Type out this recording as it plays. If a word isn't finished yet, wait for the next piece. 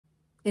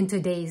In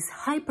today's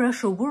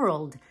high-pressure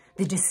world,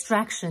 the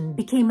distraction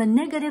became a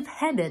negative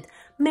habit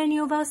many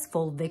of us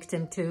fall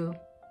victim to.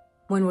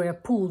 When we are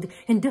pulled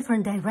in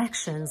different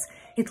directions,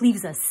 it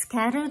leaves us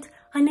scattered,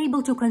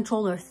 unable to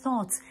control our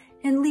thoughts,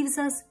 and leaves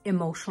us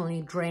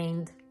emotionally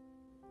drained.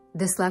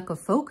 This lack of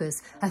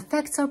focus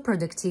affects our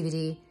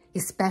productivity,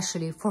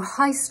 especially for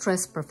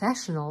high-stress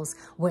professionals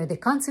where the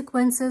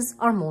consequences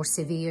are more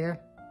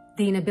severe.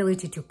 The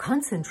inability to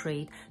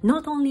concentrate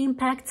not only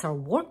impacts our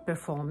work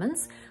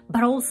performance,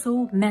 but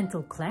also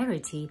mental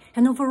clarity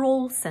and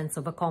overall sense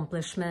of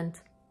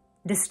accomplishment.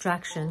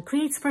 Distraction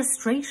creates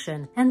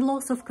frustration and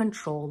loss of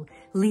control,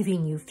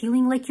 leaving you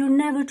feeling like you're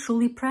never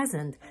truly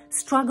present,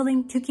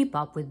 struggling to keep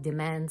up with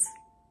demands.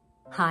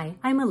 Hi,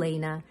 I'm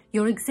Elena,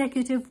 your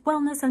Executive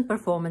Wellness and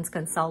Performance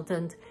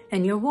Consultant,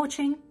 and you're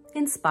watching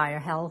Inspire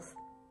Health.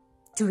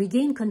 To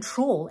regain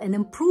control and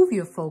improve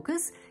your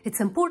focus, it's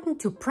important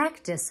to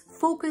practice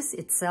focus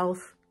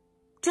itself.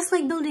 Just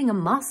like building a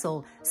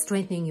muscle,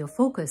 strengthening your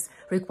focus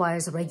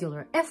requires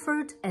regular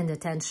effort and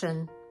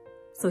attention.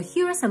 So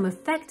here are some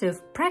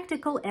effective,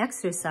 practical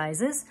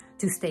exercises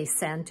to stay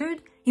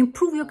centered,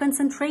 improve your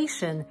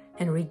concentration,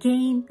 and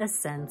regain a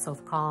sense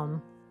of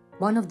calm.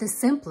 One of the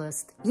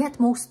simplest, yet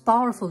most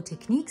powerful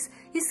techniques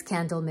is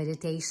candle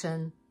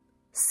meditation.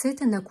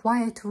 Sit in a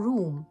quiet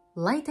room,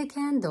 light a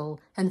candle,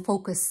 and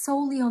focus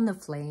solely on the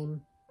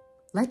flame.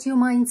 Let your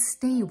mind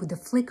stay with the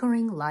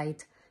flickering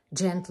light,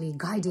 gently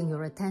guiding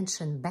your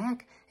attention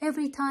back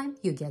every time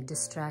you get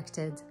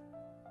distracted.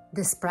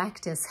 This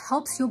practice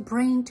helps your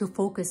brain to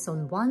focus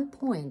on one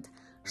point,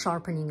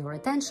 sharpening your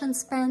attention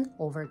span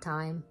over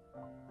time.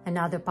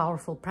 Another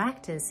powerful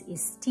practice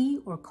is tea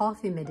or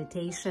coffee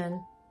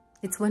meditation.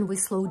 It's when we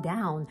slow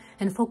down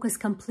and focus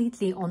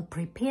completely on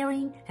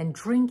preparing and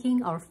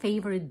drinking our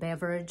favorite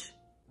beverage.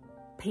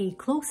 Pay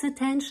close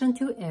attention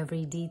to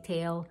every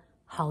detail,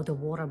 how the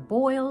water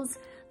boils,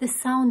 the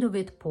sound of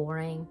it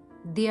pouring,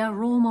 the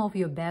aroma of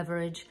your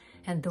beverage,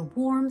 and the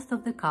warmth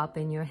of the cup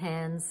in your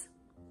hands.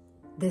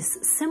 This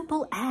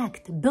simple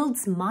act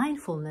builds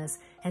mindfulness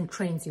and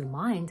trains your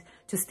mind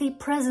to stay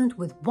present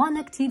with one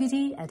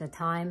activity at a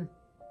time.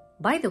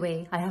 By the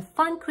way, I have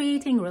fun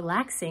creating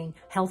relaxing,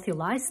 healthy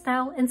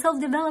lifestyle and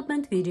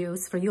self-development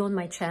videos for you on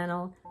my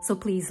channel, so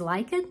please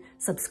like it,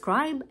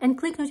 subscribe, and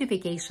click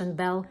notification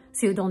bell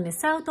so you don't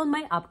miss out on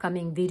my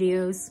upcoming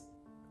videos.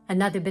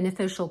 Another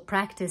beneficial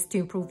practice to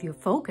improve your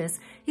focus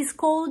is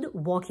called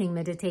walking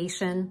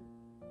meditation.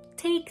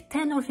 Take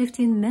 10 or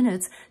 15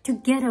 minutes to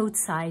get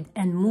outside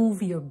and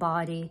move your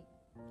body.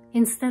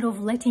 Instead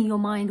of letting your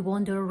mind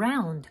wander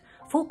around,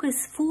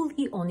 focus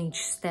fully on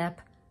each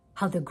step,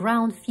 how the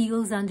ground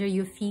feels under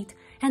your feet,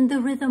 and the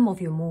rhythm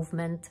of your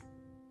movement.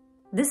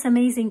 This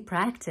amazing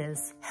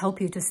practice helps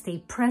you to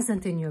stay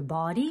present in your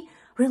body,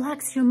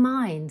 relax your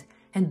mind,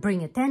 and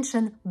bring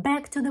attention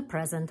back to the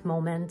present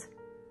moment.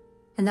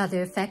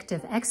 Another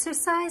effective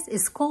exercise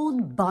is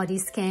called body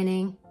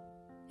scanning.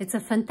 It's a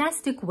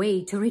fantastic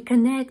way to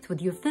reconnect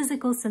with your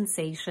physical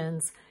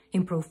sensations,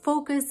 improve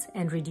focus,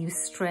 and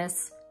reduce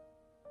stress.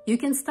 You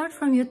can start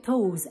from your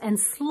toes and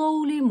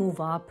slowly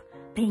move up,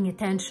 paying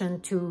attention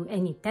to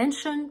any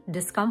tension,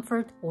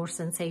 discomfort, or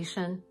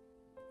sensation.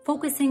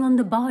 Focusing on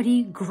the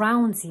body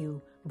grounds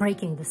you,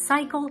 breaking the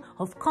cycle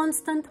of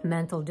constant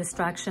mental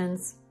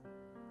distractions.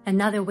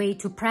 Another way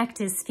to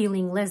practice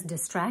feeling less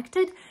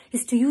distracted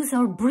is to use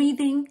our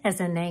breathing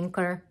as an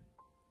anchor.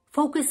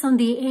 Focus on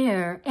the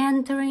air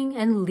entering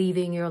and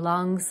leaving your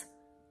lungs,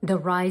 the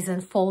rise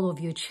and fall of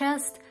your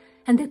chest,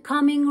 and the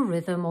calming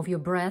rhythm of your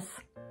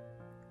breath.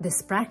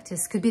 This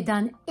practice could be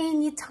done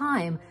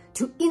anytime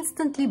to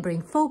instantly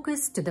bring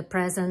focus to the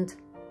present.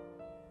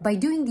 By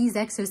doing these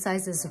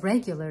exercises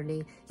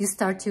regularly, you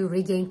start to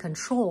regain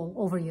control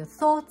over your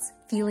thoughts,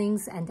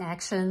 feelings, and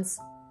actions.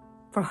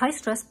 For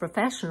high-stress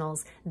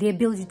professionals, the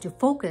ability to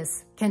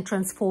focus can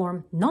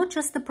transform not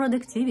just the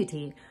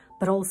productivity,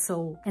 but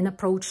also an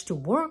approach to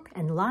work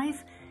and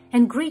life,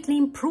 and greatly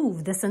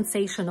improve the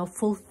sensation of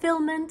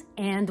fulfillment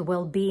and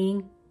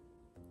well-being.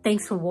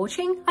 Thanks for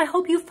watching. I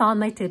hope you found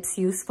my tips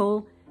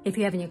useful. If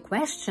you have any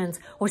questions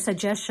or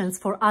suggestions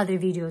for other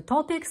video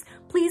topics,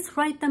 please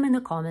write them in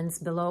the comments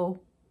below.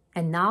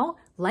 And now,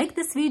 like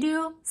this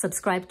video,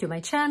 subscribe to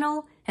my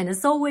channel, and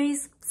as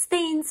always,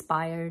 stay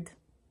inspired.